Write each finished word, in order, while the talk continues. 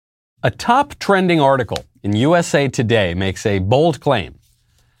A top trending article in USA Today makes a bold claim.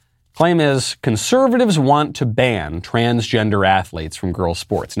 Claim is conservatives want to ban transgender athletes from girls'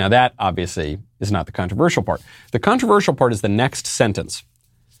 sports. Now that obviously is not the controversial part. The controversial part is the next sentence.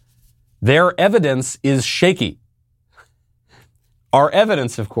 Their evidence is shaky. Our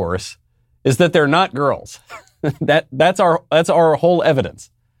evidence, of course, is that they're not girls. That's our whole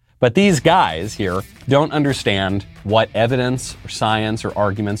evidence. But these guys here don't understand what evidence or science or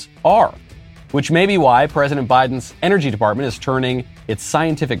arguments are, which may be why President Biden's Energy Department is turning its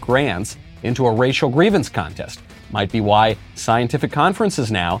scientific grants into a racial grievance contest. Might be why scientific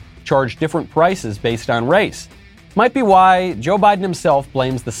conferences now charge different prices based on race. Might be why Joe Biden himself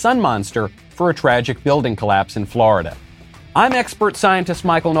blames the sun monster for a tragic building collapse in Florida. I'm expert scientist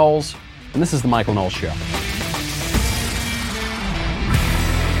Michael Knowles, and this is The Michael Knowles Show.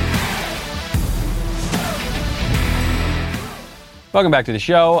 Welcome back to the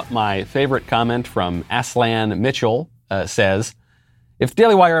show. My favorite comment from Aslan Mitchell says, if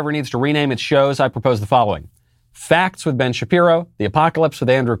Daily Wire ever needs to rename its shows, I propose the following. Facts with Ben Shapiro, The Apocalypse with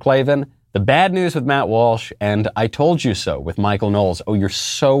Andrew Klavan, The Bad News with Matt Walsh, and I Told You So with Michael Knowles. Oh, you're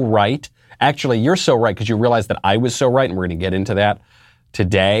so right. Actually, you're so right because you realize that I was so right, and we're going to get into that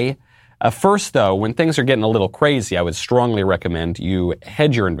today. First, though, when things are getting a little crazy, I would strongly recommend you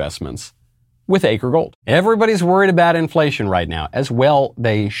hedge your investments with Acre Gold. Everybody's worried about inflation right now, as well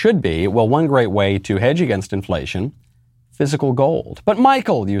they should be. Well, one great way to hedge against inflation, physical gold. But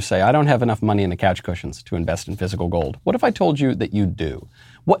Michael, you say, I don't have enough money in the couch cushions to invest in physical gold. What if I told you that you do?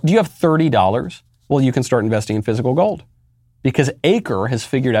 What, do you have $30? Well, you can start investing in physical gold. Because Acre has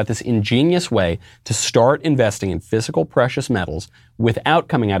figured out this ingenious way to start investing in physical precious metals without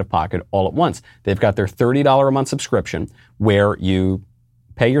coming out of pocket all at once. They've got their $30 a month subscription where you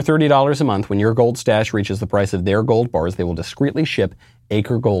pay your $30 a month. When your gold stash reaches the price of their gold bars, they will discreetly ship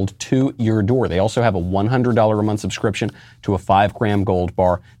Acre Gold to your door. They also have a $100 a month subscription to a 5-gram gold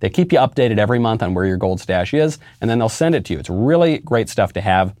bar. They keep you updated every month on where your gold stash is, and then they'll send it to you. It's really great stuff to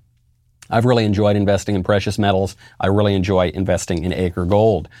have. I've really enjoyed investing in precious metals. I really enjoy investing in Acre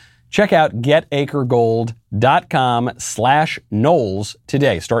Gold. Check out getacregold.com/Knowles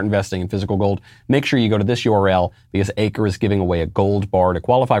today. Start investing in physical gold. Make sure you go to this URL because Acre is giving away a gold bar. To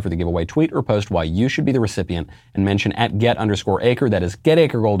qualify for the giveaway, tweet or post why you should be the recipient and mention at get_Acre. That is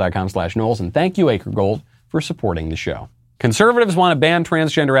getacregold.com/Knowles. And thank you, Acre Gold, for supporting the show. Conservatives want to ban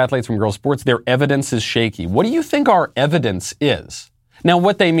transgender athletes from girls' sports. Their evidence is shaky. What do you think our evidence is? Now,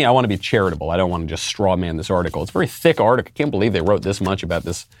 what they mean, I want to be charitable. I don't want to just straw man this article. It's a very thick article. I can't believe they wrote this much about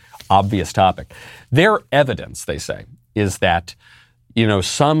this obvious topic. Their evidence, they say, is that,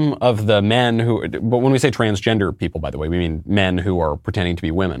 some of the men but when we say transgender people, by the way, we mean men who are pretending to be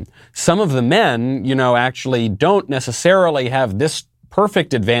women. Some of the men, actually don't necessarily have this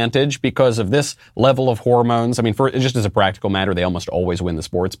perfect advantage because of this level of hormones. I mean, just as a practical matter, they almost always win the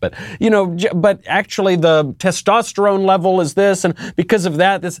sports. But, but actually the testosterone level is this, and because of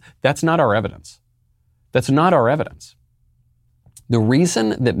that's not our evidence. That's not our evidence. The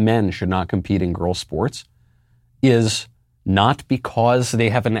reason that men should not compete in girls' sports is not because they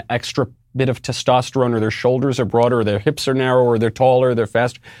have an extra bit of testosterone or their shoulders are broader or their hips are narrower or they're taller or they're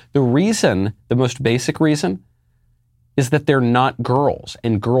faster. The most basic reason, is that they're not girls.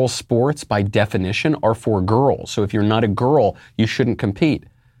 And girls' sports, by definition, are for girls. So if you're not a girl, you shouldn't compete.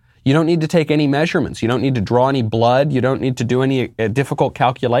 You don't need to take any measurements. You don't need to draw any blood. You don't need to do any difficult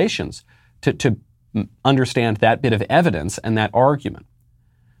calculations to understand that bit of evidence and that argument.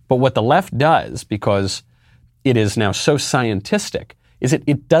 But what the left does, because it is now so scientistic, is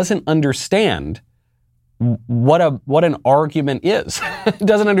it doesn't understand what an argument is. It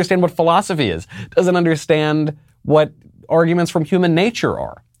doesn't understand what philosophy is. It doesn't understand what arguments from human nature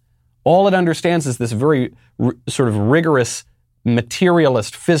are. All it understands is this very sort of rigorous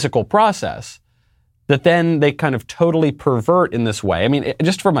materialist physical process that then they kind of totally pervert in this way. I mean,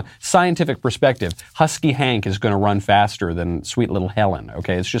 just from a scientific perspective, Husky Hank is going to run faster than Sweet Little Helen,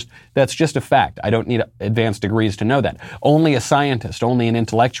 okay? That's just a fact. I don't need advanced degrees to know that. Only a scientist, only an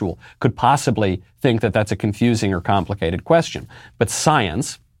intellectual could possibly think that that's a confusing or complicated question. But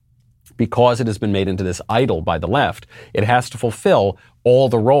science, because it has been made into this idol by the left, it has to fulfill all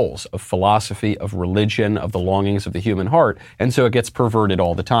the roles of philosophy, of religion, of the longings of the human heart, and so it gets perverted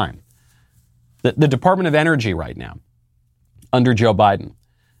all the time. The Department of Energy right now, under Joe Biden,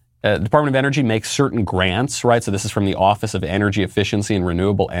 the Department of Energy makes certain grants, right? So this is from the Office of Energy Efficiency and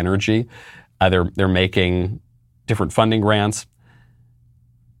Renewable Energy. They're making different funding grants.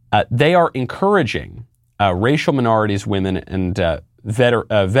 They are encouraging racial minorities, women, and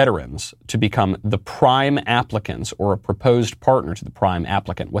veterans to become the prime applicants or a proposed partner to the prime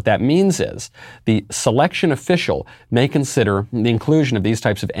applicant. What that means is the selection official may consider the inclusion of these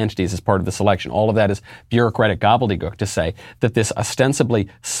types of entities as part of the selection. All of that is bureaucratic gobbledygook to say that this ostensibly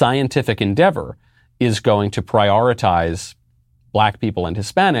scientific endeavor is going to prioritize black people and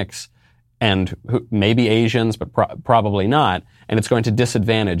Hispanics and maybe Asians, but probably not, and it's going to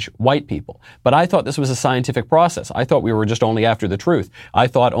disadvantage white people. But I thought this was a scientific process. I thought we were just only after the truth. I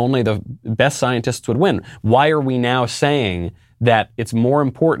thought only the best scientists would win. Why are we now saying that it's more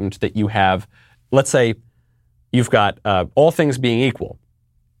important that you have, let's say, you've got, all things being equal,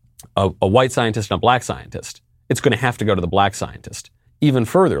 a white scientist and a black scientist? It's going to have to go to the black scientist. Even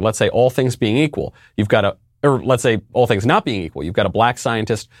further, let's say all things being equal, you've got or let's say all things not being equal, you've got a black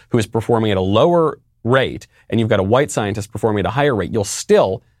scientist who is performing at a lower rate, and you've got a white scientist performing at a higher rate. You'll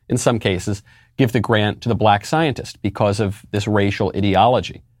still, in some cases, give the grant to the black scientist because of this racial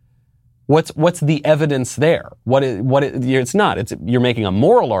ideology. What's the evidence there? It's not. You're making a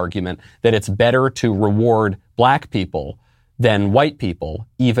moral argument that it's better to reward black people than white people,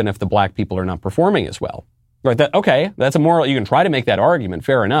 even if the black people are not performing as well. Right? That's a moral. You can try to make that argument,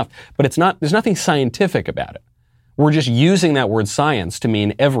 fair enough, but it's not. There's nothing scientific about it. We're just using that word science to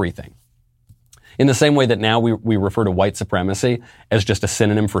mean everything. In the same way that now we refer to white supremacy as just a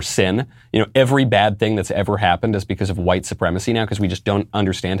synonym for sin. Every bad thing that's ever happened is because of white supremacy now, because we just don't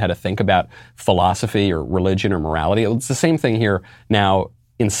understand how to think about philosophy or religion or morality. It's the same thing here now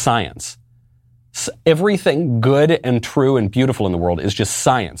in science. Everything good and true and beautiful in the world is just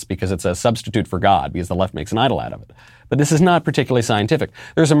science because it's a substitute for God, because the left makes an idol out of it. But this is not particularly scientific.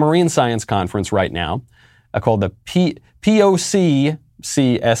 There's a marine science conference right now called the POCCSEA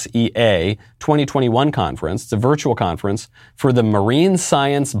 2021 conference. It's a virtual conference for the marine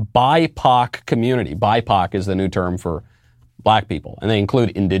science BIPOC community. BIPOC is the new term for black people, and they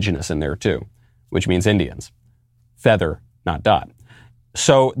include indigenous in there too, which means Indians. Feather, not dot.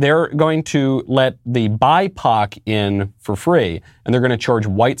 So they're going to let the BIPOC in for free, and they're going to charge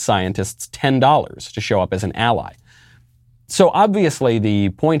white scientists $10 to show up as an ally. So obviously the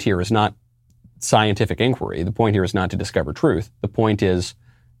point here is not scientific inquiry. The point here is not to discover truth. The point is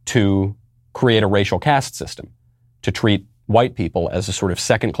to create a racial caste system, to treat white people as a sort of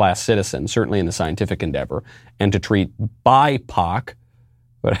second-class citizen, certainly in the scientific endeavor, and to treat BIPOC,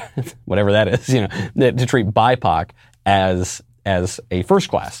 whatever that is, to treat BIPOC as a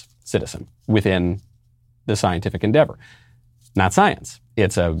first-class citizen within the scientific endeavor. Not science.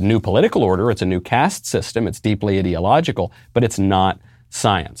 It's a new political order. It's a new caste system. It's deeply ideological, but it's not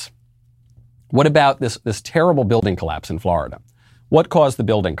science. What about this terrible building collapse in Florida? What caused the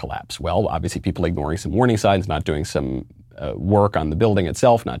building collapse? Well, obviously people ignoring some warning signs, not doing some work on the building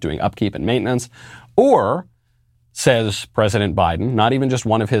itself, not doing upkeep and maintenance, or, says President Biden, not even just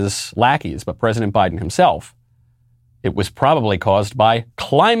one of his lackeys, but President Biden himself, it was probably caused by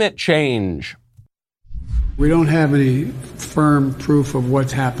climate change. We don't have any firm proof of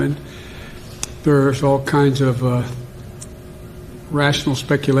what's happened. There's all kinds of rational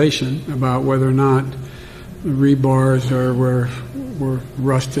speculation about whether or not the rebars were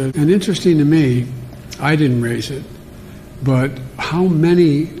rusted. And interesting to me, I didn't raise it, but how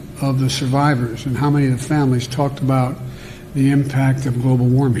many of the survivors and how many of the families talked about the impact of global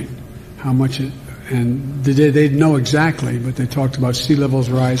warming, how much it. And they didn't know exactly, but they talked about sea levels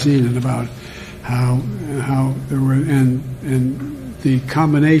rising and about how there were and the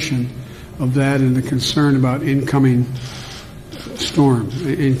combination of that and the concern about incoming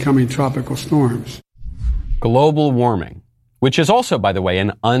tropical storms. Global warming, which is also, by the way,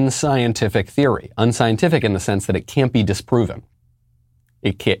 an unscientific theory. Unscientific in the sense that it can't be disproven.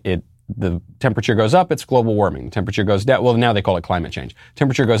 The temperature goes up, it's global warming. Temperature goes down, well, now they call it climate change.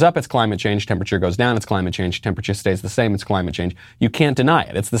 Temperature goes up, it's climate change. Temperature goes down, it's climate change. Temperature stays the same, it's climate change. You can't deny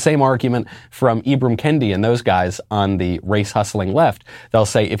it. It's the same argument from Ibram Kendi and those guys on the race-hustling left. They'll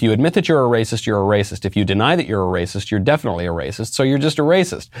say, if you admit that you're a racist, you're a racist. If you deny that you're a racist, you're definitely a racist, so you're just a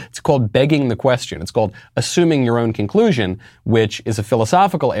racist. It's called begging the question. It's called assuming your own conclusion, which is a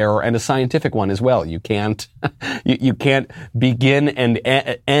philosophical error and a scientific one as well. You can't begin and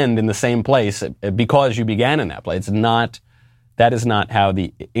end in the same place because you began in that place. That is not how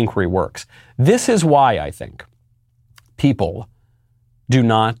the inquiry works. This is why I think people do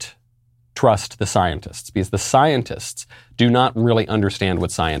not trust the scientists, because the scientists do not really understand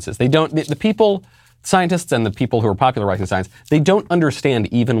what science is. Scientists and the people who are popularizing science, they don't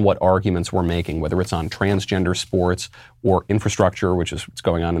understand even what arguments we're making, whether it's on transgender sports or infrastructure, which is what's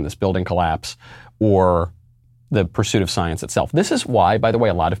going on in this building collapse, or the pursuit of science itself. This is why, by the way,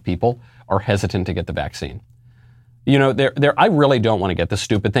 a lot of people are hesitant to get the vaccine. I really don't want to get the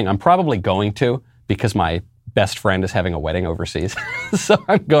stupid thing. I'm probably going to, because my best friend is having a wedding overseas. So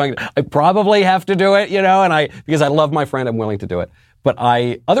I probably have to do it, because I love my friend, I'm willing to do it. But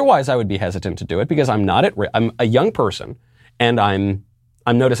otherwise I would be hesitant to do it because I'm not I'm a young person and I'm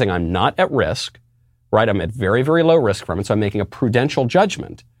noticing I'm not at risk, right? I'm at very, very low risk from it. So I'm making a prudential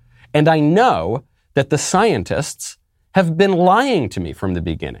judgment. And I know that the scientists have been lying to me from the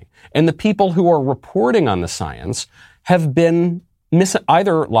beginning. And the people who are reporting on the science have been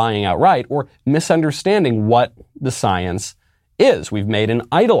either lying outright or misunderstanding what the science is. We've made an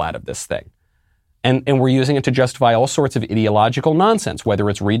idol out of this thing. And we're using it to justify all sorts of ideological nonsense, whether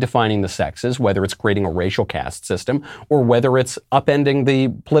it's redefining the sexes, whether it's creating a racial caste system, or whether it's upending the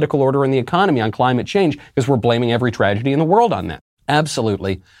political order and the economy on climate change, because we're blaming every tragedy in the world on that.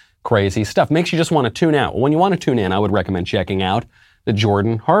 Absolutely crazy stuff. Makes you just want to tune out. When you want to tune in, I would recommend checking out the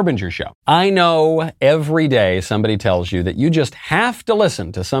Jordan Harbinger Show. I know every day somebody tells you that you just have to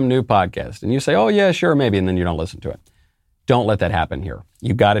listen to some new podcast, and you say, oh yeah, sure, maybe, and then you don't listen to it. Don't let that happen here.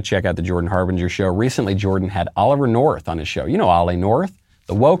 You got to check out the Jordan Harbinger Show. Recently, Jordan had Oliver North on his show. You know Ollie North?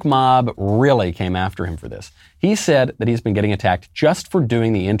 The woke mob really came after him for this. He said that he's been getting attacked just for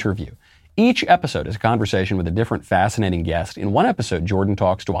doing the interview. Each episode is a conversation with a different fascinating guest. In one episode, Jordan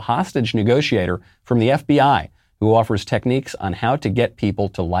talks to a hostage negotiator from the FBI who offers techniques on how to get people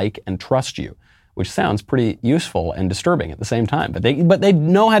to like and trust you, which sounds pretty useful and disturbing at the same time. But they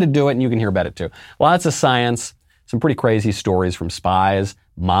know how to do it, and you can hear about it too. Lots of science. Some pretty crazy stories from spies,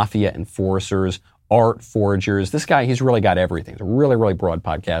 mafia enforcers, art forgers. This guy, he's really got everything. It's a really, really broad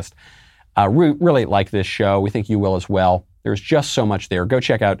podcast. Really like this show. We think you will as well. There's just so much there. Go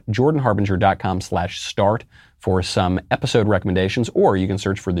check out jordanharbinger.com/start for some episode recommendations, or you can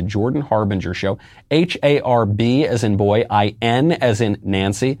search for The Jordan Harbinger Show, HARB as in boy, IN as in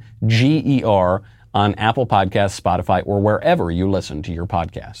Nancy, GER, on Apple Podcasts, Spotify, or wherever you listen to your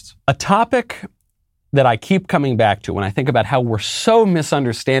podcasts. A topic that I keep coming back to when I think about how we're so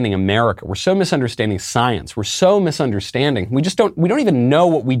misunderstanding America, we're so misunderstanding science, we're so misunderstanding, we don't even know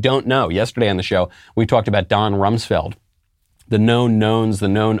what we don't know. Yesterday on the show, we talked about Don Rumsfeld, the known knowns, the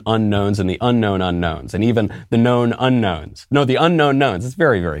known unknowns, and the unknown unknowns, and even the known unknowns. No, the unknown knowns. It's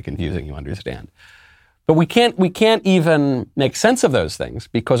very, very confusing, you understand. But we can't even make sense of those things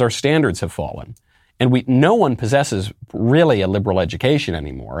because our standards have fallen. And no one possesses really a liberal education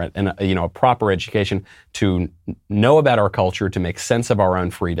anymore, and a proper education to know about our culture, to make sense of our own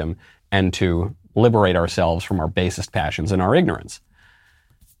freedom, and to liberate ourselves from our basest passions and our ignorance.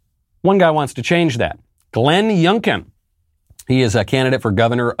 One guy wants to change that. Glenn Youngkin. He is a candidate for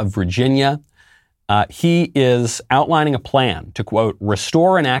governor of Virginia. He is outlining a plan to, quote,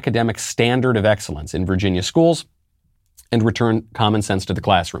 restore an academic standard of excellence in Virginia schools and return common sense to the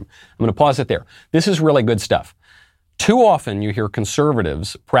classroom. I'm going to pause it there. This is really good stuff. Too often you hear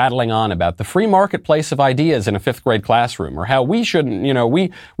conservatives prattling on about the free marketplace of ideas in a fifth grade classroom, or how we shouldn't,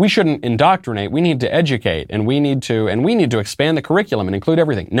 we shouldn't indoctrinate, we need to educate, and we need to expand the curriculum and include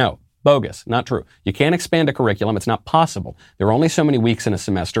everything. No, bogus, not true. You can't expand a curriculum. It's not possible. There are only so many weeks in a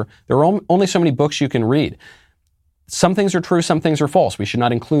semester. There are only so many books you can read. Some things are true, some things are false. We should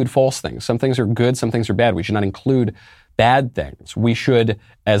not include false things. Some things are good, some things are bad. We should not include bad things. We should,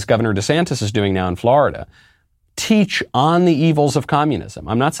 as Governor DeSantis is doing now in Florida, teach on the evils of communism.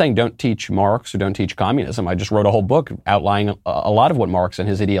 I'm not saying don't teach Marx or don't teach communism. I just wrote a whole book outlining a lot of what Marx and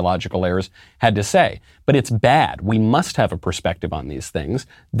his ideological errors had to say. But it's bad. We must have a perspective on these things.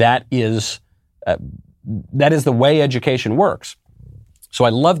 That is the way education works. So I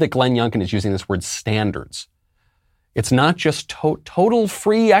love that Glenn Youngkin is using this word standards. It's not just total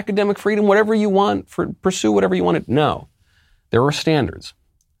free academic freedom, whatever you want, pursue whatever you want. No, there are standards.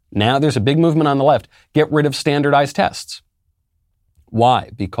 Now there's a big movement on the left. Get rid of standardized tests.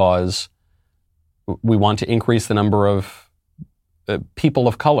 Why? Because we want to increase the number of people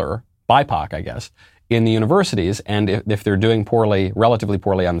of color, BIPOC, I guess, in the universities. And if they're doing relatively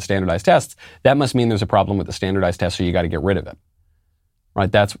poorly on the standardized tests, that must mean there's a problem with the standardized test, so you got to get rid of it.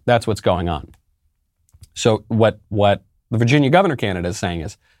 Right? That's what's going on. So what the Virginia governor candidate is saying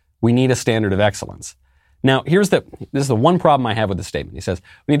is, we need a standard of excellence. Now, this is the one problem I have with the statement. He says,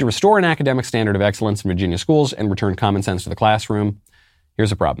 we need to restore an academic standard of excellence in Virginia schools and return common sense to the classroom. Here's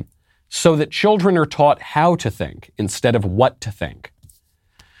the problem. So that children are taught how to think instead of what to think.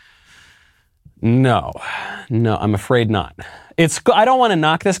 No, I'm afraid not. I don't want to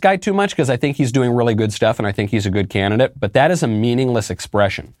knock this guy too much because I think he's doing really good stuff and I think he's a good candidate, but that is a meaningless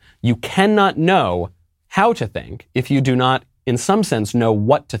expression. You cannot know how to think if you do not in some sense, know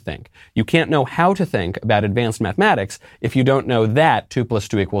what to think. You can't know how to think about advanced mathematics if you don't know that 2 +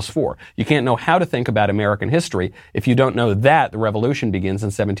 2 = 4. You can't know how to think about American history if you don't know that the revolution begins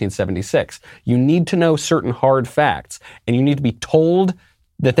in 1776. You need to know certain hard facts, and you need to be told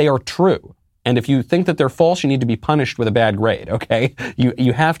that they are true. And if you think that they're false, you need to be punished with a bad grade, okay?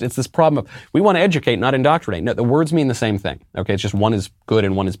 You have to, it's this problem of, we want to educate, not indoctrinate. No, the words mean the same thing, okay? It's just one is good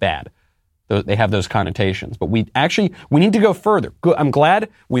and one is bad. They have those connotations. But we need to go further. Good. I'm glad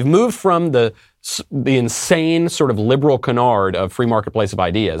we've moved from the insane sort of liberal canard of free marketplace of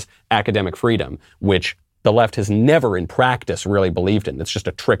ideas, academic freedom, which the left has never in practice really believed in. It's just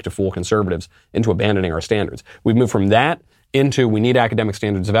a trick to fool conservatives into abandoning our standards. We've moved from that into we need academic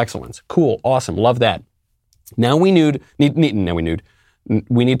standards of excellence. Cool. Awesome. Love that. Now we need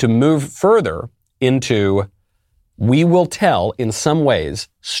to move further into we will tell, in some ways,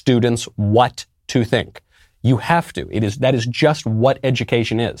 students what to think. You have to. That is just what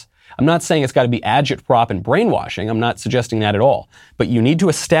education is. I'm not saying it's got to be agitprop and brainwashing. I'm not suggesting that at all. But you need to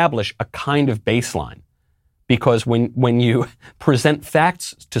establish a kind of baseline. Because when you present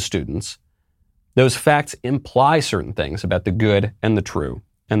facts to students, those facts imply certain things about the good and the true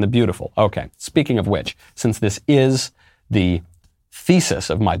and the beautiful. Okay, speaking of which, since this is the thesis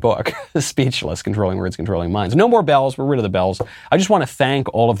of my book, Speechless, Controlling Words, Controlling Minds. No more bells. We're rid of the bells. I just want to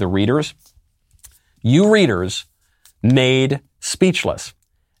thank all of the readers. You readers made Speechless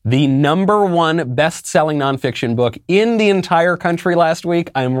the #1 best-selling nonfiction book in the entire country last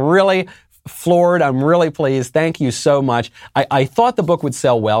week. I'm really floored. I'm really pleased. Thank you so much. I thought the book would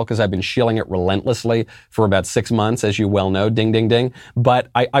sell well because I've been shilling it relentlessly for about 6 months, as you well know. Ding, ding, ding. But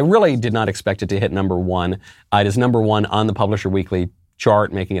I really did not expect it to hit #1. It is #1 on the Publisher Weekly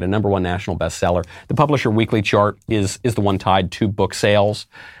chart, making it a #1 national bestseller. The Publisher Weekly chart is the one tied to book sales.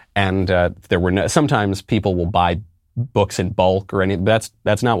 And sometimes people will buy books in bulk or anything.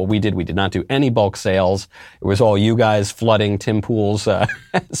 That's not what we did. We did not do any bulk sales. It was all you guys flooding Tim Pool's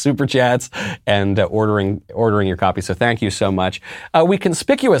super chats and ordering your copy. So thank you so much. We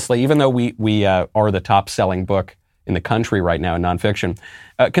conspicuously, even though we are the top selling book in the country right now in nonfiction,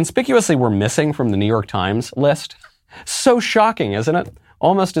 conspicuously we're missing from the New York Times list. So shocking, isn't it?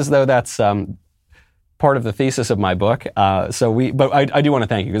 Almost as though that's part of the thesis of my book. But I do want to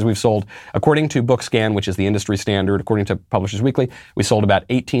thank you because we've sold, according to BookScan, which is the industry standard, according to Publishers Weekly, we sold about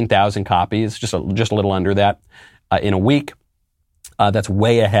 18,000 copies, just a little under that, in a week. That's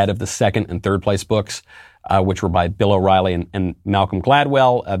way ahead of the second and third place books, which were by Bill O'Reilly and Malcolm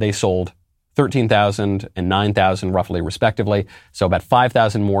Gladwell. They sold 13,000 and 9,000 roughly, respectively. So about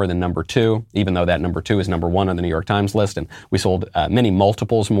 5,000 more than #2, even though that #2 is #1 on the New York Times list. And we sold many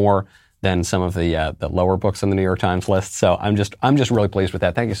multiples more than some of the lower books on the New York Times list. So I'm just really pleased with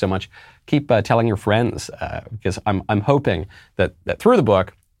that. Thank you so much. Keep telling your friends because I'm hoping that through the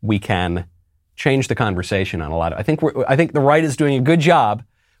book we can change the conversation on a lot of. I think the right is doing a good job.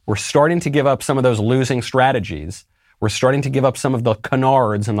 We're starting to give up some of those losing strategies. We're starting to give up some of the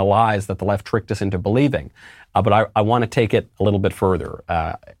canards and the lies that the left tricked us into believing. But I want to take it a little bit further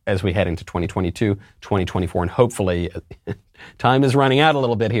as we head into 2022, 2024, and hopefully time is running out a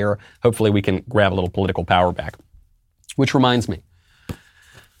little bit here. Hopefully we can grab a little political power back. Which reminds me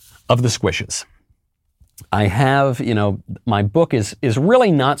of the squishes. I have, my book is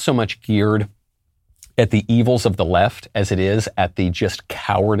really not so much geared at the evils of the left as it is at the just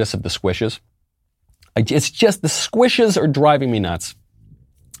cowardice of the squishes. It's just the squishes are driving me nuts.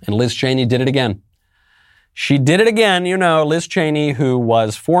 And Liz Cheney did it again. She did it again. Liz Cheney, who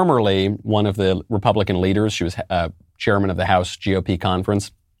was formerly one of the Republican leaders. She was chairman of the House GOP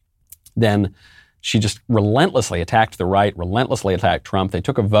conference. Then she just relentlessly attacked the right, relentlessly attacked Trump. They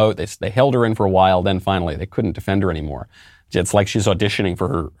took a vote. They held her in for a while. Then finally, they couldn't defend her anymore. It's like she's auditioning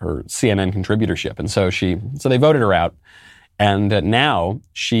for her CNN contributorship. And so they voted her out. And now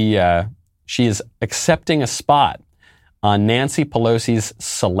she is accepting a spot on Nancy Pelosi's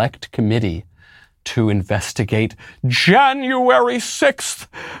select committee to investigate January 6th,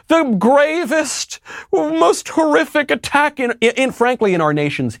 the gravest, most horrific attack frankly, in our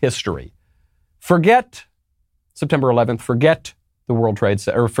nation's history. Forget September 11th, forget the World Trade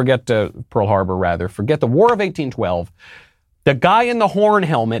Center, or forget Pearl Harbor, rather. Forget the War of 1812. The guy in the horn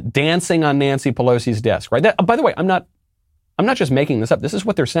helmet dancing on Nancy Pelosi's desk, right? By the way, I'm not just making this up. This is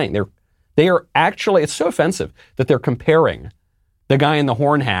what they're saying. They are actually, it's so offensive that they're comparing the guy in the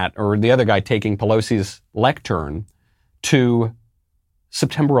horn hat or the other guy taking Pelosi's lectern to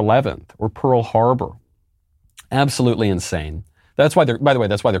September 11th or Pearl Harbor. Absolutely insane. That's why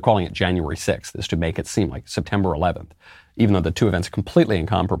they're calling it January 6th, is to make it seem like September 11th, even though the two events are completely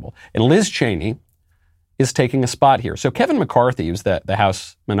incomparable. And Liz Cheney is taking a spot here. So Kevin McCarthy, who's the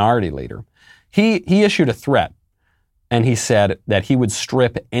House Minority Leader, he issued a threat, and he said that he would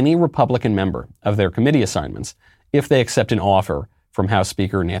strip any Republican member of their committee assignments if they accept an offer from House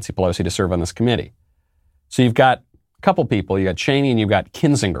Speaker Nancy Pelosi to serve on this committee. So you've got a couple people, you got Cheney and you've got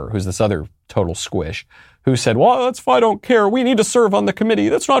Kinzinger, who's this other total squish, who said, well, that's fine, I don't care. We need to serve on the committee.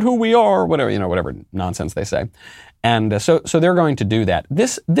 That's not who we are, whatever nonsense they say. And so they're going to do that.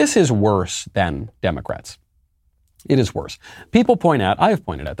 This is worse than Democrats. It is worse. People point out, I have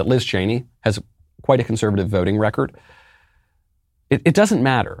pointed out, that Liz Cheney has quite a conservative voting record. It doesn't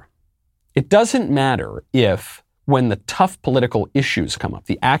matter. It doesn't matter if, when the tough political issues come up,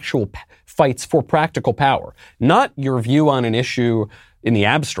 the actual fights for practical power, not your view on an issue in the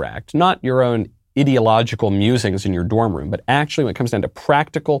abstract, not your own ideological musings in your dorm room, but actually when it comes down to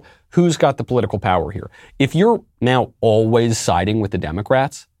practical, who's got the political power here? If you're now always siding with the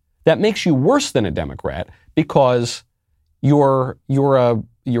Democrats, that makes you worse than a Democrat because you're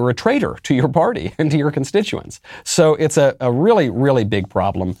a traitor to your party and to your constituents. So it's a really, really big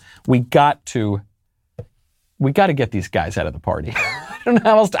problem. We got to get these guys out of the party. I don't know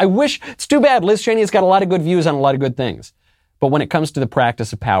how else I wish. It's too bad. Liz Cheney has got a lot of good views on a lot of good things. But when it comes to the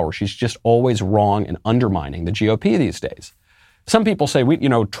practice of power, she's just always wrong and undermining the GOP these days. Some people say,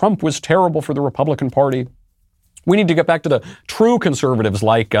 Trump was terrible for the Republican Party. We need to get back to the true conservatives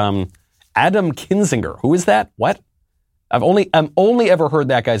like Adam Kinzinger. Who is that? What? I've only ever heard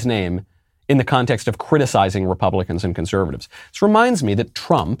that guy's name in the context of criticizing Republicans and conservatives. This reminds me that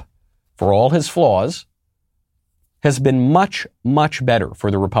Trump, for all his flaws, has been much, much better for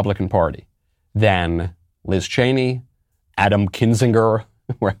the Republican Party than Liz Cheney, Adam Kinzinger,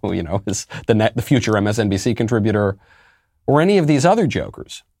 is the future MSNBC contributor, or any of these other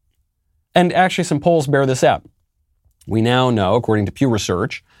jokers. And actually, some polls bear this out. We now know, according to Pew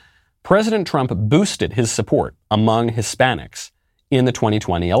Research, President Trump boosted his support among Hispanics in the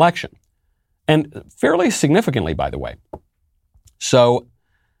 2020 election. And fairly significantly, by the way. So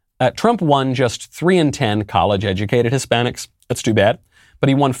Trump won just 3 in 10 college-educated Hispanics. That's too bad. But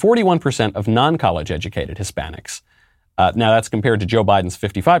he won 41% of non-college-educated Hispanics. Now, that's compared to Joe Biden's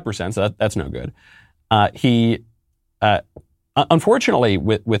 55%, so that's no good. Unfortunately,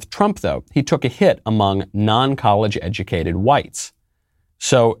 with Trump, though, he took a hit among non-college-educated whites.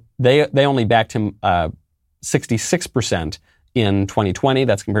 So they only backed him 66% in 2020.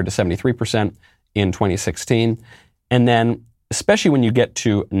 That's compared to 73% in 2016. And then, especially when you get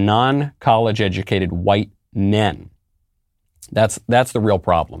to non-college-educated white men, that's the real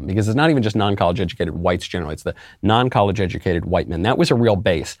problem, because it's not even just non-college educated whites generally, it's the non-college educated white men. That was a real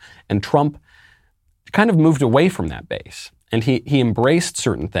base. And Trump kind of moved away from that base. And he embraced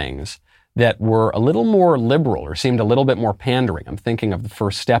certain things that were a little more liberal or seemed a little bit more pandering. I'm thinking of the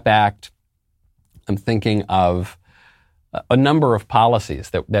First Step Act. I'm thinking of a number of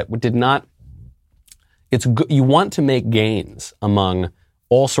policies that did not, it's good. You want to make gains among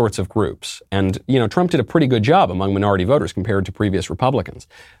all sorts of groups. And, Trump did a pretty good job among minority voters compared to previous Republicans.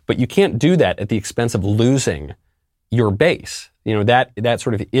 But you can't do that at the expense of losing your base. That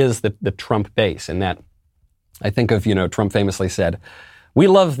sort of is the Trump base. And that, I think of, Trump famously said, we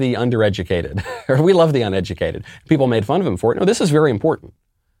love the undereducated, or we love the uneducated. People made fun of him for it. No, this is very important.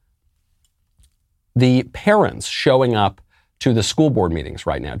 The parents showing up to the school board meetings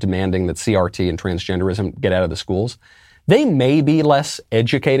right now, demanding that CRT and transgenderism get out of the schools, they may be less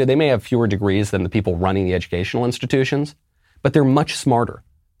educated. They may have fewer degrees than the people running the educational institutions, but they're much smarter.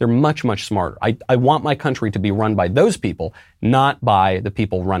 They're much, much smarter. I want my country to be run by those people, not by the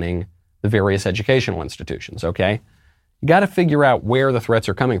people running the various educational institutions, okay? You got to figure out where the threats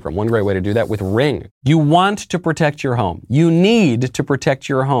are coming from. One great way to do that with Ring. You want to protect your home. You need to protect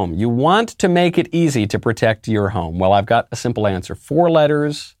your home. You want to make it easy to protect your home. Well, I've got a simple answer. 4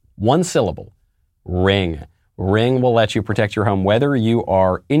 letters, 1 syllable. Ring. Ring will let you protect your home, whether you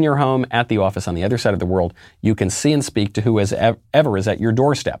are in your home, at the office, on the other side of the world. You can see and speak to whoever is at your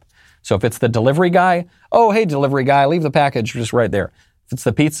doorstep. So if it's the delivery guy, oh, hey, delivery guy, leave the package just right there. If it's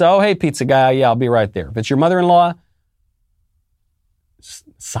the pizza, oh, hey, pizza guy, yeah, I'll be right there. If it's your mother-in-law,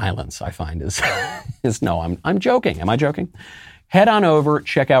 silence, I find, is no, I'm joking. Am I joking? Head on over,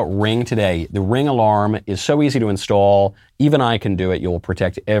 check out Ring today. The Ring alarm is so easy to install. Even I can do it. You'll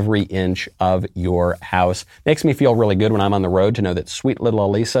protect every inch of your house. Makes me feel really good when I'm on the road to know that sweet little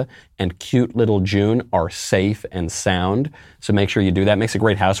Elisa and cute little June are safe and sound. So make sure you do that. Makes a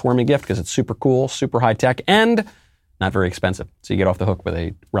great housewarming gift because it's super cool, super high tech, and Not very expensive. So you get off the hook with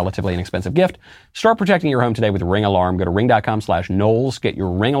a relatively inexpensive gift. Start protecting your home today with Ring Alarm. Go to ring.com/Knowles. Get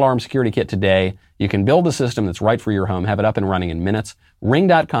your Ring Alarm security kit today. You can build a system that's right for your home. Have it up and running in minutes.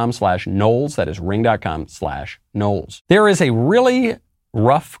 Ring.com/Knowles. That is ring.com/Knowles. There is a really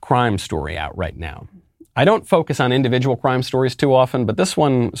rough crime story out right now. I don't focus on individual crime stories too often, but this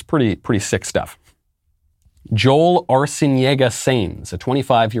one is pretty sick stuff. Joel Arciniega-Saenz, a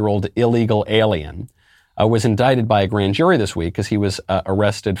 25-year-old illegal alien, was indicted by a grand jury this week because he was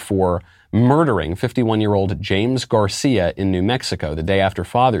arrested for murdering 51-year-old James Garcia in New Mexico the day after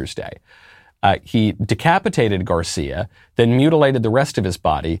Father's Day. He decapitated Garcia, then mutilated the rest of his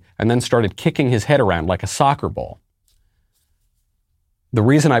body, and then started kicking his head around like a soccer ball. The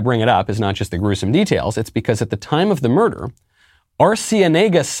reason I bring it up is not just the gruesome details, it's because at the time of the murder,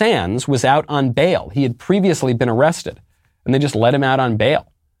 Arciniega-Saenz was out on bail. He had previously been arrested, and they just let him out on bail.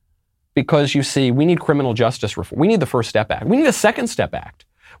 Because, you see, we need criminal justice reform. We need the First Step Act. We need a Second Step Act.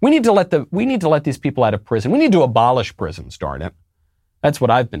 We need to let these people out of prison. We need to abolish prisons, darn it. That's what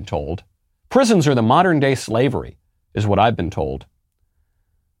I've been told. Prisons are the modern day slavery, is what I've been told.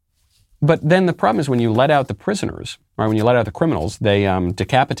 But then the problem is when you let out the prisoners, or when you let out the criminals, they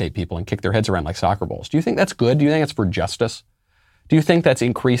decapitate people and kick their heads around like soccer balls. Do you think that's good? Do you think it's for justice? Do you think that's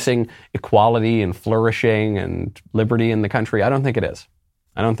increasing equality and flourishing and liberty in the country? I don't think it is.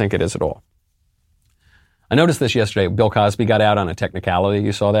 I don't think it is at all. I noticed this yesterday. Bill Cosby got out on a technicality.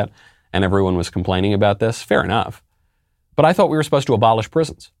 You saw that? And everyone was complaining about this. Fair enough. But I thought we were supposed to abolish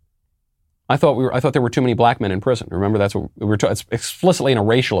prisons. I thought there were too many black men in prison. Remember, that's what we were it's explicitly in a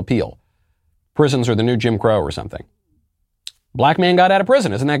racial appeal. Prisons are the new Jim Crow or something. Black man got out of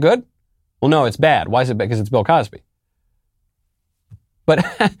prison. Isn't that good? Well, no, it's bad. Why is it bad? Because it's Bill Cosby. But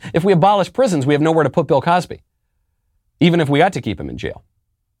if we abolish prisons, we have nowhere to put Bill Cosby, even if we got to keep him in jail.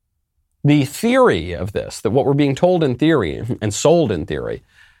 The theory of this, that what we're being told in theory and sold in theory,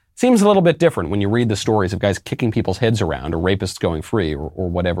 seems a little bit different when you read the stories of guys kicking people's heads around or rapists going free or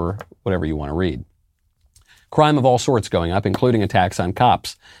whatever you want to read. Crime of all sorts going up, including attacks on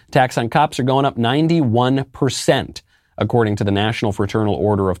cops. Attacks on cops are going up 91%, according to the National Fraternal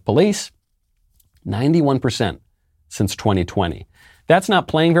Order of Police. 91% since 2020. That's not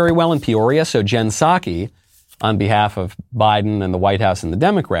playing very well in Peoria, so Jen Psaki, on behalf of Biden and the White House and the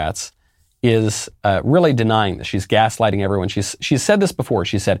Democrats, is really denying this. She's gaslighting everyone. She's said this before.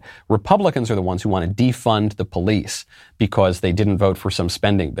 She said Republicans are the ones who want to defund the police because they didn't vote for some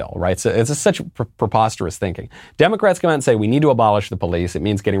spending bill, right? So it's such preposterous thinking. Democrats come out and say we need to abolish the police. It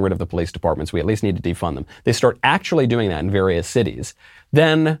means getting rid of the police departments. We at least need to defund them. They start actually doing that in various cities.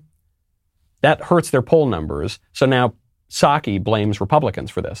 Then that hurts their poll numbers. So now Psaki blames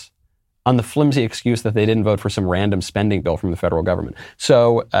Republicans for this, on the flimsy excuse that they didn't vote for some random spending bill from the federal government.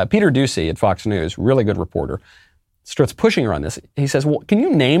 So Peter Doocy at Fox News, really good reporter, starts pushing her on this. He says, well, can you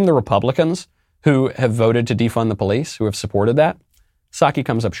name the Republicans who have voted to defund the police, who have supported that? Psaki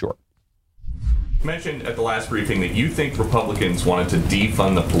comes up short. You mentioned at the last briefing that you think Republicans wanted to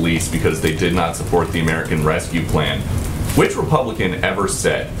defund the police because they did not support the American Rescue Plan. Which Republican ever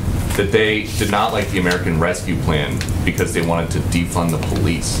said that they did not like the American Rescue Plan because they wanted to defund the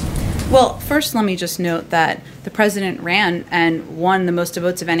police? Well, first, let me just note that the president ran and won the most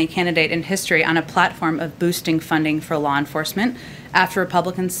votes of any candidate in history on a platform of boosting funding for law enforcement after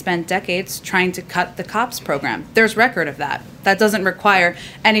Republicans spent decades trying to cut the COPS program. There's record of that. That doesn't require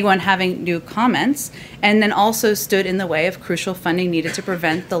anyone having new comments, and then also stood in the way of crucial funding needed to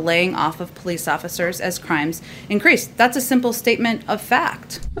prevent the laying off of police officers as crimes increased. That's a simple statement of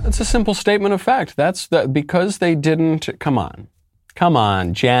fact. That's a simple statement of fact. That's because they didn't, Come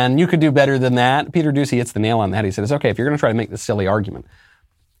on, Jen, you could do better than that. Peter Doocy hits the nail on the head. He says, okay, if you're going to try to make this silly argument,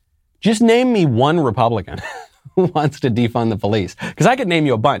 just name me one Republican who wants to defund the police. Because I could name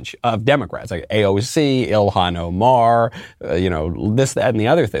you a bunch of Democrats, like AOC, Ilhan Omar, this, that, and the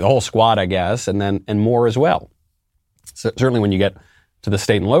other thing, the whole squad, I guess, and more as well. So certainly when you get to the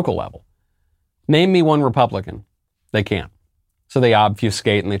state and local level. Name me one Republican. They can't. So they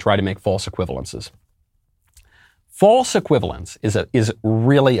obfuscate and they try to make false equivalences. False equivalence is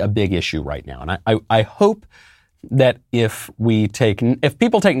really a big issue right now. And I hope that if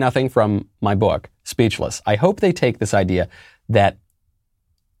people take nothing from my book, Speechless, I hope they take this idea that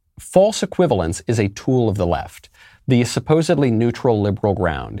false equivalence is a tool of the left. The supposedly neutral liberal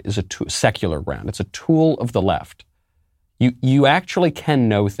ground is a secular ground. It's a tool of the left. You actually can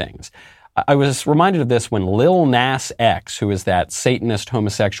know things. I was reminded of this when Lil Nas X, who is that Satanist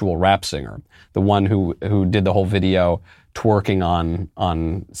homosexual rap singer, the one who did the whole video twerking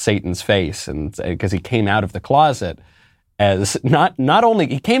on Satan's face, and because he came out of the closet as not only,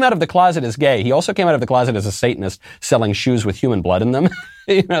 he came out of the closet as gay, he also came out of the closet as a Satanist selling shoes with human blood in them.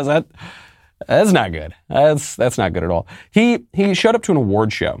 That's not good. That's not good at all. He showed up to an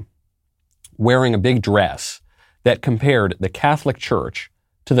award show wearing a big dress that compared the Catholic Church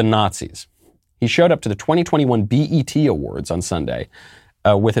to the Nazis. He showed up to the 2021 BET Awards on Sunday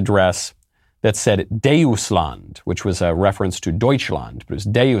with a dress that said Deusland, which was a reference to Deutschland, but it was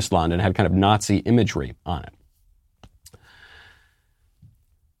Deusland and had kind of Nazi imagery on it.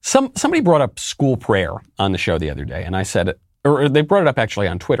 Somebody brought up school prayer on the show the other day, and I said, or they brought it up actually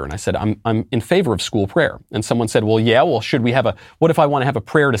on Twitter, and I said, I'm in favor of school prayer. And someone said, should we have what if I want to have a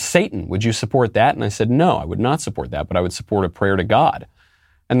prayer to Satan? Would you support that? And I said, no, I would not support that, but I would support a prayer to God.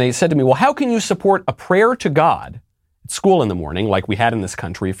 And they said to me, well, how can you support a prayer to God at school in the morning, like we had in this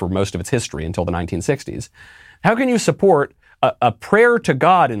country for most of its history until the 1960s? How can you support a prayer to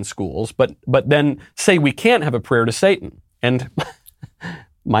God in schools, but then say we can't have a prayer to Satan? And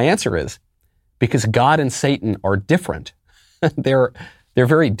my answer is, because God and Satan are different. They're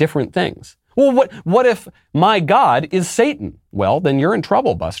very different things. Well, what if my God is Satan? Well, then you're in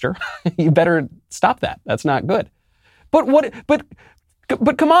trouble, Buster. You better stop that. That's not good. But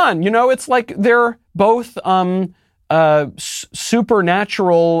come on, it's like they're both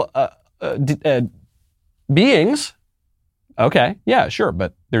supernatural beings. Okay, yeah, sure,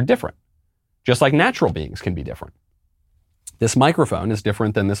 but they're different. Just like natural beings can be different. This microphone is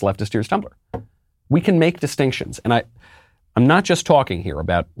different than this leftist ears tumbler. We can make distinctions, and I'm not just talking here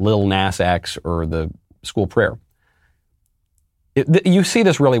about Lil Nas X or the school prayer. You see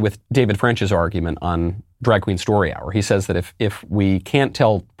this really with David French's argument on Drag Queen Story Hour. He says that if we can't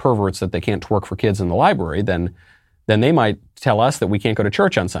tell perverts that they can't twerk for kids in the library, then they might tell us that we can't go to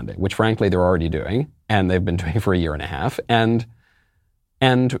church on Sunday, which frankly they're already doing, and they've been doing for a year and a half. And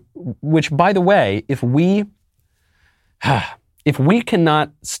which, by the way, if we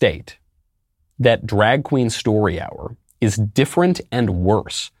cannot state that Drag Queen Story Hour is different and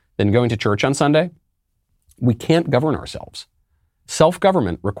worse than going to church on Sunday, we can't govern ourselves.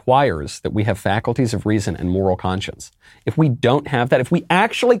 Self-government requires that we have faculties of reason and moral conscience. If we don't have that, if we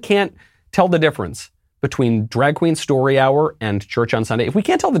actually can't tell the difference between Drag Queen Story Hour and church on Sunday, if we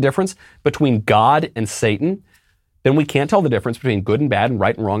can't tell the difference between God and Satan, then we can't tell the difference between good and bad and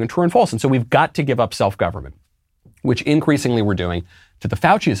right and wrong and true and false. And so we've got to give up self-government, which increasingly we're doing to the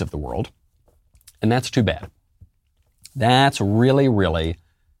Faucis of the world. And that's too bad. That's really, really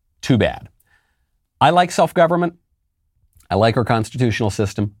too bad. I like self-government. I like our constitutional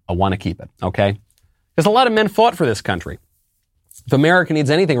system. I want to keep it, okay? Because a lot of men fought for this country. If America needs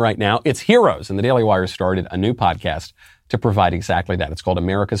anything right now, it's heroes. And the Daily Wire started a new podcast to provide exactly that. It's called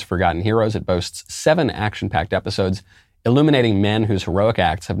America's Forgotten Heroes. It boasts 7 action-packed episodes illuminating men whose heroic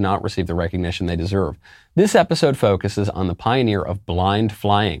acts have not received the recognition they deserve. This episode focuses on the pioneer of blind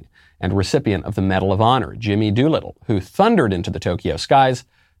flying and recipient of the Medal of Honor, Jimmy Doolittle, who thundered into the Tokyo skies,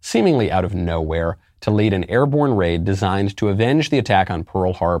 seemingly out of nowhere, to lead an airborne raid designed to avenge the attack on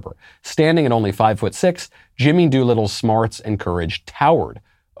Pearl Harbor. Standing at only 5'6", Jimmy Doolittle's smarts and courage towered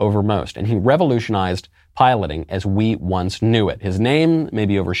over most, and he revolutionized piloting as we once knew it. His name may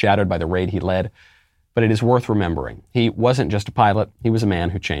be overshadowed by the raid he led, but it is worth remembering. He wasn't just a pilot, he was a man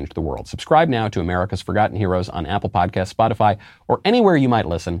who changed the world. Subscribe now to America's Forgotten Heroes on Apple Podcasts, Spotify, or anywhere you might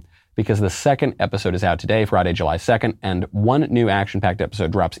listen, because the second episode is out today, Friday, July 2nd, and 1 new action-packed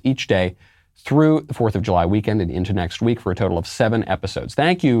episode drops each day through the 4th of July weekend and into next week for a total of 7 episodes.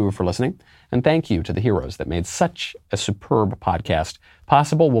 Thank you for listening, and thank you to the heroes that made such a superb podcast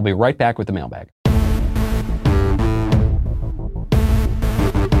possible. We'll be right back with the mailbag.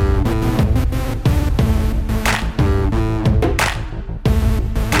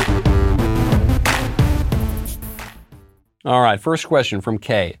 All right, first question from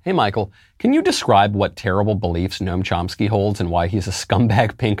Kay. Hey, Michael, can you describe what terrible beliefs Noam Chomsky holds and why he's a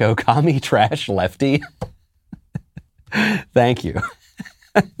scumbag, pinko, commie, trash, lefty? Thank you.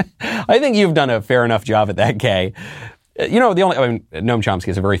 I think you've done a fair enough job at that, Kay. Noam Chomsky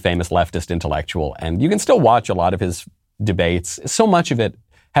is a very famous leftist intellectual, and you can still watch a lot of his debates. So much of it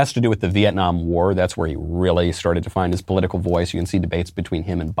has to do with the Vietnam War. That's where he really started to find his political voice. You can see debates between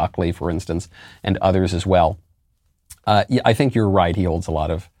him and Buckley, for instance, and others as well. I think you're right. He holds a lot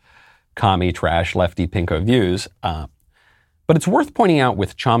of commie, trash, lefty, pinko views. But it's worth pointing out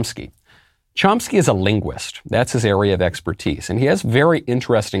with Chomsky. Chomsky is a linguist. That's his area of expertise. And he has very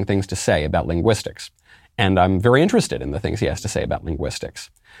interesting things to say about linguistics. And I'm very interested in the things he has to say about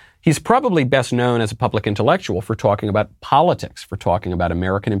linguistics. He's probably best known as a public intellectual for talking about politics, for talking about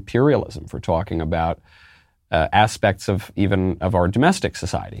American imperialism, for talking about aspects of our domestic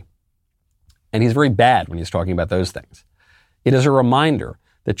society. And he's very bad when he's talking about those things. It is a reminder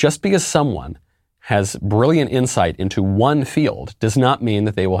that just because someone has brilliant insight into one field does not mean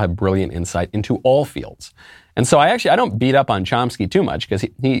that they will have brilliant insight into all fields. And so I don't beat up on Chomsky too much because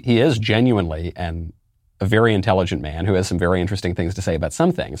he is genuinely a very intelligent man who has some very interesting things to say about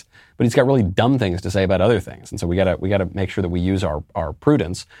some things, but he's got really dumb things to say about other things. And so we gotta make sure that we use our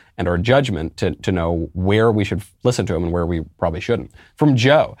prudence and our judgment to know where we should listen to him and where we probably shouldn't. From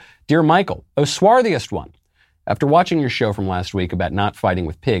Joe, Dear Michael, O swarthiest one, after watching your show from last week about not fighting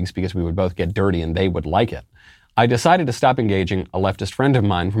with pigs because we would both get dirty and they would like it, I decided to stop engaging a leftist friend of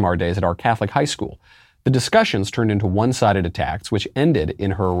mine from our days at our Catholic high school. The discussions turned into one-sided attacks, which ended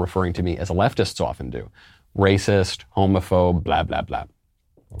in her referring to me as leftists often do. Racist, homophobe, blah, blah, blah.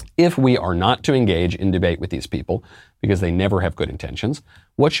 If we are not to engage in debate with these people, because they never have good intentions,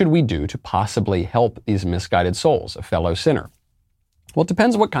 what should we do to possibly help these misguided souls, a fellow sinner? Well, it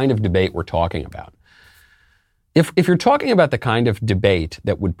depends what kind of debate we're talking about. If you're talking about the kind of debate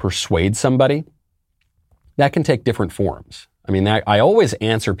that would persuade somebody, that can take different forms. I mean, I always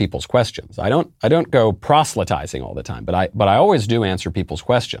answer people's questions. I don't go proselytizing all the time, but I always do answer people's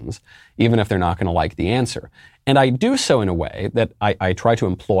questions, even if they're not going to like the answer. And I do so in a way that I try to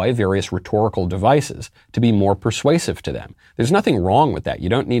employ various rhetorical devices to be more persuasive to them. There's nothing wrong with that. You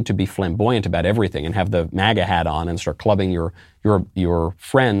don't need to be flamboyant about everything and have the MAGA hat on and start clubbing your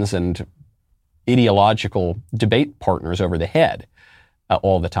friends and ideological debate partners over the head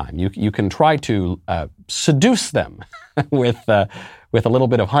all the time. You can try to seduce them with a little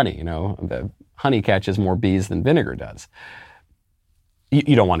bit of honey. You know, the honey catches more bees than vinegar does.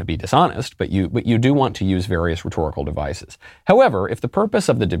 You don't want to be dishonest, but you do want to use various rhetorical devices. However, if the purpose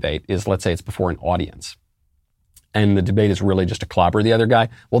of the debate is, let's say it's before an audience, and the debate is really just to clobber the other guy,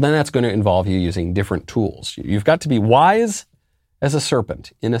 well, then that's going to involve you using different tools. You've got to be wise as a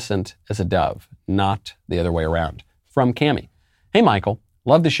serpent, innocent as a dove, not the other way around. From Cammie. Hey, Michael.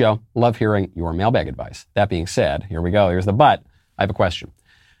 Love the show. Love hearing your mailbag advice. That being said, here we go. Here's the but. I have a question.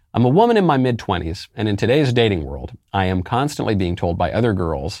 I'm a woman in my mid-20s, and in today's dating world, I am constantly being told by other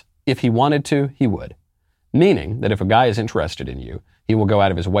girls, if he wanted to, he would. Meaning that if a guy is interested in you, he will go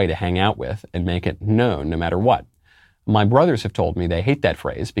out of his way to hang out with and make it known no matter what. My brothers have told me they hate that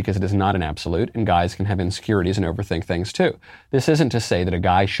phrase because it is not an absolute, and guys can have insecurities and overthink things too. This isn't to say that a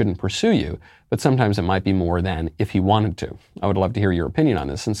guy shouldn't pursue you, but sometimes it might be more than if he wanted to. I would love to hear your opinion on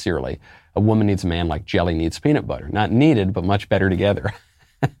this, sincerely. A woman needs a man like jelly needs peanut butter. Not needed, but much better together.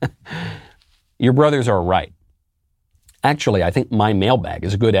 Your brothers are right. Actually, I think my mailbag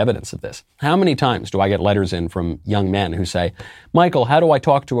is good evidence of this. How many times do I get letters in from young men who say, Michael, how do I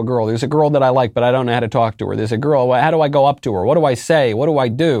talk to a girl? There's a girl that I like, but I don't know how to talk to her. There's a girl, how do I go up to her? What do I say? What do I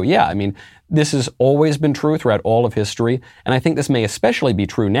do? Yeah, I mean, this has always been true throughout all of history, and I think this may especially be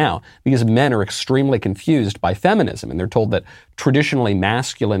true now because men are extremely confused by feminism, and they're told that traditionally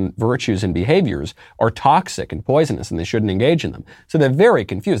masculine virtues and behaviors are toxic and poisonous, and they shouldn't engage in them. So they're very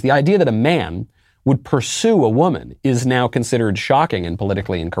confused. The idea that a man would pursue a woman is now considered shocking and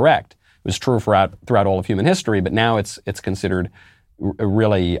politically incorrect. It was true throughout all of human history, but now it's considered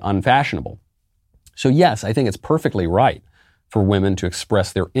really unfashionable. So yes, I think it's perfectly right for women to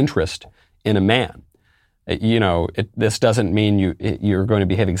express their interest in a man. This doesn't mean you're going to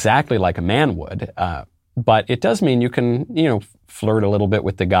behave exactly like a man would, but it does mean you can, flirt a little bit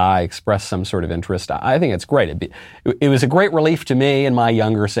with the guy, express some sort of interest. I think it's great. It was a great relief to me in my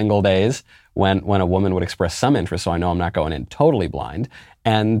younger single days when a woman would express some interest, so I know I'm not going in totally blind.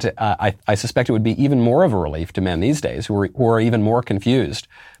 And I suspect it would be even more of a relief to men these days who are even more confused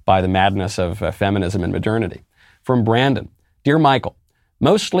by the madness of feminism and modernity. From Brandon, Dear Michael,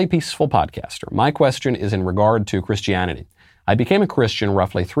 mostly peaceful podcaster. My question is in regard to Christianity. I became a Christian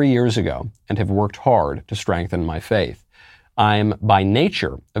roughly 3 years ago and have worked hard to strengthen my faith. I'm by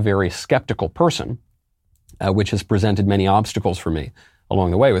nature a very skeptical person, which has presented many obstacles for me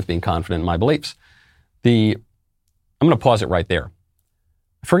along the way with being confident in my beliefs. I'm going to pause it right there.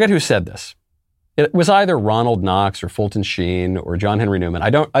 I forget who said this. It was either Ronald Knox or Fulton Sheen or John Henry Newman. I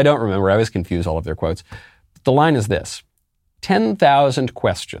don't remember. I always confuse all of their quotes. But the line is this: 10,000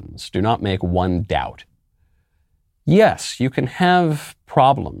 questions do not make one doubt. Yes, you can have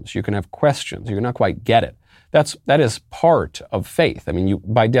problems. You can have questions. You cannot quite get it. That is part of faith. I mean,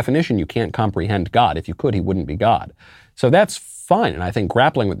 by definition, you can't comprehend God. If you could, he wouldn't be God. So that's fine. And I think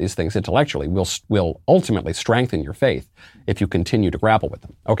grappling with these things intellectually will ultimately strengthen your faith if you continue to grapple with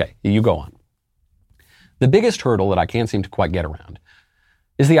them. Okay, you go on. The biggest hurdle that I can't seem to quite get around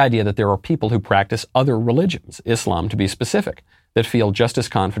is the idea that there are people who practice other religions, Islam to be specific. that feel just as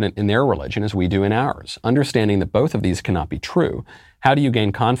confident in their religion as we do in ours. Understanding that both of these cannot be true, how do you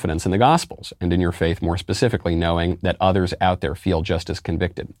gain confidence in the Gospels and in your faith more specifically, knowing that others out there feel just as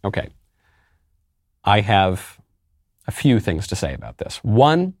convicted? Okay. I have a few things to say about this.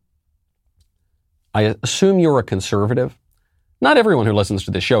 One, I assume you're a conservative. Not everyone who listens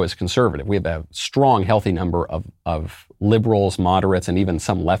to this show is conservative. We have a strong, healthy number of liberals, moderates, and even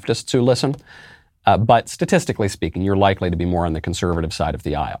some leftists who listen. But statistically speaking, you're likely to be more on the conservative side of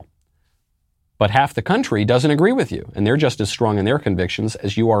the aisle. But half the country doesn't agree with you, and they're just as strong in their convictions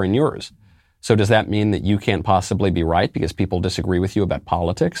as you are in yours. So does that mean that you can't possibly be right because people disagree with you about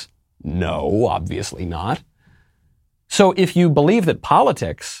politics? No, obviously not. So if you believe that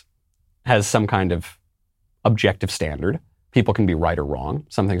politics has some kind of objective standard, people can be right or wrong,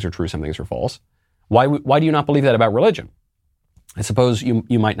 some things are true, some things are false, why do you not believe that about religion? I suppose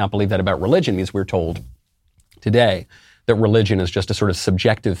you might not believe that about religion because we're told today that religion is just a sort of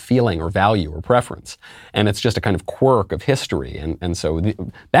subjective feeling or value or preference. And it's just a kind of quirk of history. And so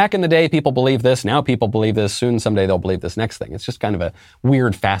back in the day, people believed this. Now people believe this. Soon, someday, they'll believe this next thing. It's just kind of a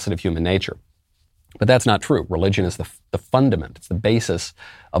weird facet of human nature. But that's not true. Religion is the fundament. It's the basis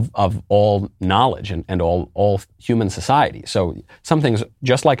of all knowledge and all human society. So some things,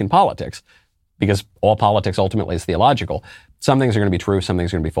 just like in politics, because all politics ultimately is theological, some things are going to be true, some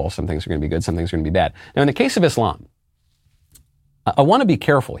things are going to be false, some things are going to be good, some things are going to be bad. Now, in the case of Islam, I want to be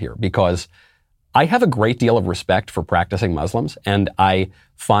careful here because I have a great deal of respect for practicing Muslims, and I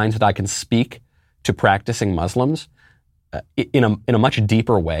find that I can speak to practicing Muslims in a much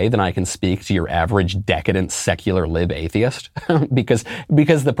deeper way than I can speak to your average decadent secular lib atheist, because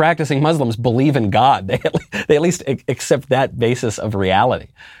the practicing Muslims believe in God. They at least accept that basis of reality,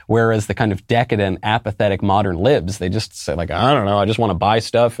 whereas the kind of decadent, apathetic modern libs, they just say like, I don't know, I just want to buy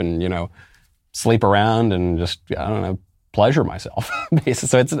stuff and sleep around and just pleasure myself.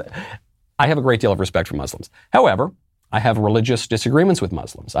 So I have a great deal of respect for Muslims. However, I have religious disagreements with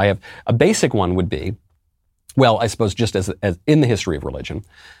Muslims. I have a basic one would be, well, I suppose just as in the history of religion,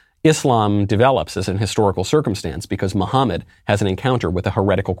 Islam develops as an historical circumstance because Muhammad has an encounter with a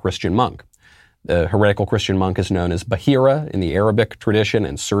heretical Christian monk. The heretical Christian monk is known as Bahira in the Arabic tradition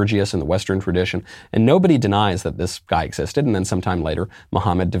and Sergius in the Western tradition, and nobody denies that this guy existed, and then sometime later,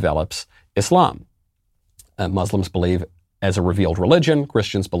 Muhammad develops Islam. Muslims believe as a revealed religion,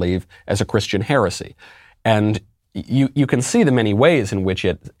 Christians believe as a Christian heresy. And you can see the many ways in which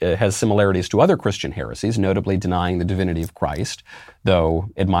it has similarities to other Christian heresies, notably denying the divinity of Christ, though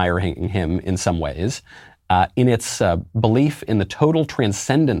admiring him in some ways. In its belief in the total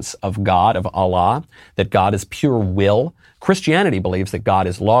transcendence of God, of Allah, that God is pure will. Christianity believes that God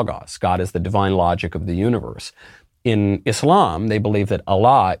is logos, God is the divine logic of the universe. In Islam, they believe that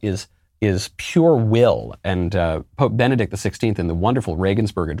Allah is pure will, and Pope Benedict XVI in the wonderful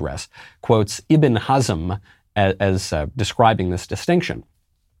Regensburg Address quotes Ibn Hazm as describing this distinction.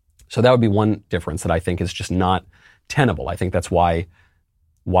 So that would be one difference that I think is just not tenable. I think that's why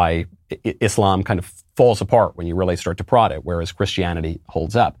Islam kind of falls apart when you really start to prod it, whereas Christianity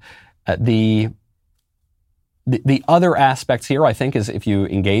holds up. The other aspects here, I think, is if you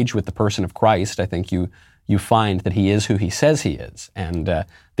engage with the person of Christ, I think you find that he is who he says he is, and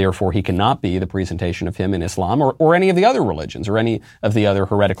therefore he cannot be the presentation of him in Islam or any of the other religions or any of the other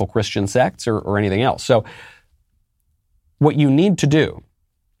heretical Christian sects or anything else. So what you need to do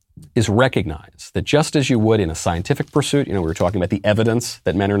is recognize that just as you would in a scientific pursuit, we were talking about the evidence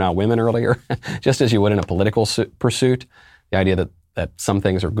that men are not women earlier, just as you would in a political pursuit, the idea that some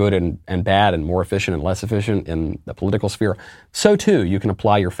things are good and bad and more efficient and less efficient in the political sphere, so too you can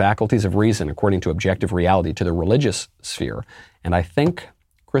apply your faculties of reason according to objective reality to the religious sphere. And I think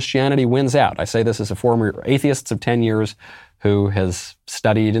Christianity wins out. I say this as a former atheist of 10 years who has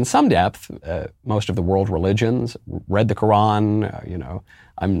studied in some depth most of the world religions, read the Quran.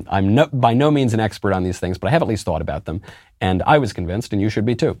 I'm by no means an expert on these things, but I have at least thought about them. And I was convinced, and you should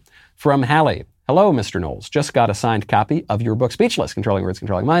be too. From Hallie. Hello, Mr. Knowles. Just got a signed copy of your book, Speechless, Controlling Words,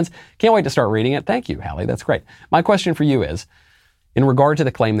 Controlling Minds. Can't wait to start reading it. Thank you, Hallie. That's great. My question for you is, in regard to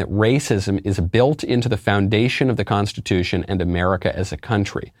the claim that racism is built into the foundation of the Constitution and America as a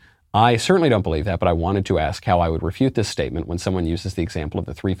country, I certainly don't believe that, but I wanted to ask how I would refute this statement when someone uses the example of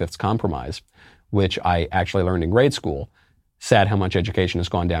the 3/5 compromise, which I actually learned in grade school. Sad how much education has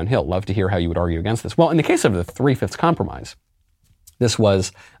gone downhill. Love to hear how you would argue against this. Well, in the case of the 3/5 compromise, this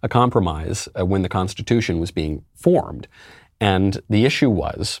was a compromise when the Constitution was being formed. And the issue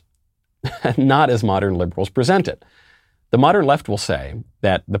was not as modern liberals present it. The modern left will say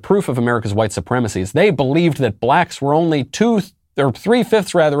that the proof of America's white supremacy is they believed that blacks were only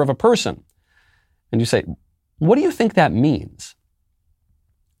 3/5 of a person. And you say, what do you think that means?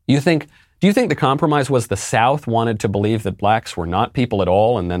 Do you think the compromise was the South wanted to believe that blacks were not people at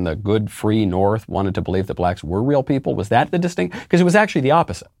all, and then the good, free North wanted to believe that blacks were real people? Was that the distinction? Because it was actually the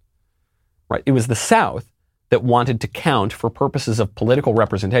opposite, right? It was the South that wanted to count, for purposes of political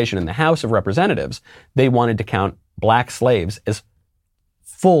representation in the House of Representatives, they wanted to count black slaves as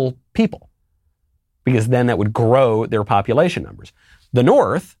full people, because then that would grow their population numbers. The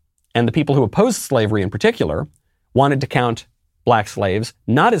North, and the people who opposed slavery in particular, wanted to count black slaves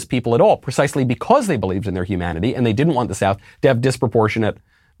not as people at all, precisely because they believed in their humanity, and they didn't want the South to have disproportionate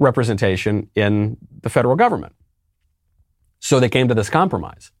representation in the federal government. So they came to this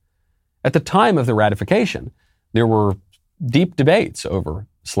compromise. At the time of the ratification, there were deep debates over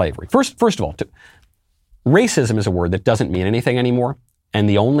slavery. First of all, racism is a word that doesn't mean anything anymore. And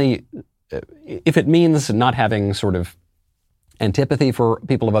if it means not having sort of antipathy for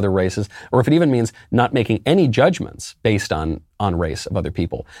people of other races, or if it even means not making any judgments based on race of other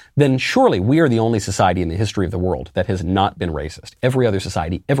people, then surely we are the only society in the history of the world that has not been racist. Every other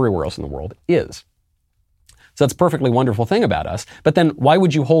society everywhere else in the world is. So that's a perfectly wonderful thing about us. But then why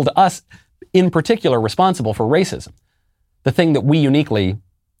would you hold us in particular responsible for racism? The thing that we uniquely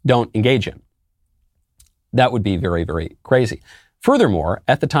don't engage in. That would be very, very crazy. Furthermore,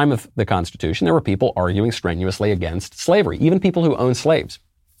 at the time of the Constitution, there were people arguing strenuously against slavery, even people who owned slaves,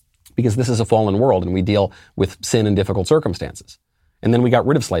 because this is a fallen world and we deal with sin and difficult circumstances. And then we got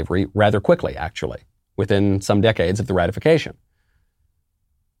rid of slavery rather quickly, actually, within some decades of the ratification.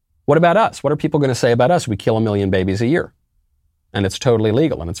 What about us? What are people going to say about us? We kill 1 million babies a year, and it's totally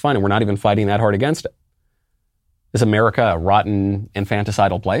legal, and it's fine, and we're not even fighting that hard against it. Is America a rotten,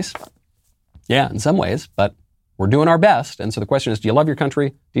 infanticidal place? Yeah, in some ways, but we're doing our best. And so the question is, do you love your country?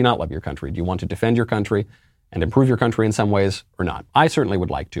 Do you not love your country? Do you want to defend your country and improve your country in some ways or not? I certainly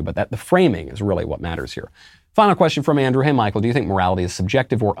would like to, but the framing is really what matters here. Final question from Andrew. Hey, Michael, do you think morality is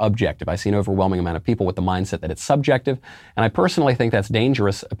subjective or objective? I see an overwhelming amount of people with the mindset that it's subjective. And I personally think that's a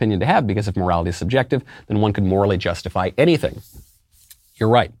dangerous opinion to have, because if morality is subjective, then one could morally justify anything. You're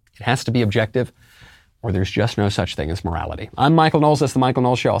right. It has to be objective, or there's just no such thing as morality. I'm Michael Knowles. That's The Michael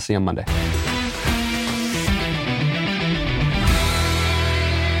Knowles Show. I'll see you on Monday.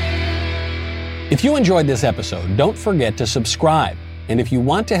 If you enjoyed this episode, don't forget to subscribe. And if you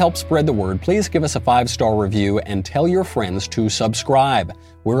want to help spread the word, please give us a 5-star review and tell your friends to subscribe.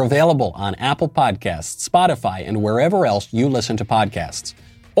 We're available on Apple Podcasts, Spotify, and wherever else you listen to podcasts.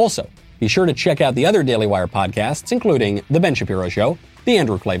 Also, be sure to check out the other Daily Wire podcasts, including The Ben Shapiro Show, The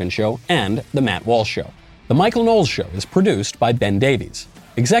Andrew Klavan Show, and The Matt Walsh Show. The Michael Knowles Show is produced by Ben Davies.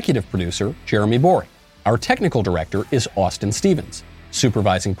 Executive producer, Jeremy Boring. Our technical director is Austin Stevens.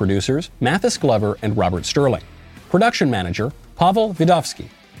 Supervising producers, Mathis Glover and Robert Sterling. Production manager, Pavel Vidovsky.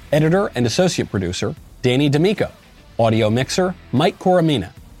 Editor and associate producer, Danny D'Amico. Audio mixer, Mike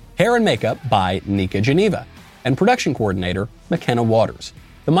Coromina. Hair and makeup by Nika Geneva. And production coordinator, McKenna Waters.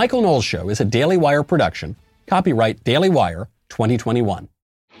 The Michael Knowles Show is a Daily Wire production. Copyright Daily Wire 2021.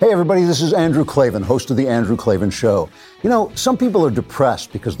 Hey everybody, this is Andrew Klavan, host of The Andrew Klavan Show. You know, some people are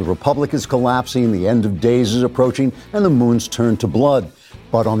depressed because the Republic is collapsing, the end of days is approaching, and the moon's turned to blood.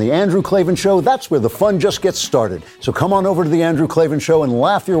 But on The Andrew Klavan Show, that's where the fun just gets started. So come on over to The Andrew Klavan Show and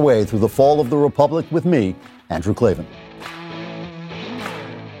laugh your way through the fall of the Republic with me, Andrew Klavan.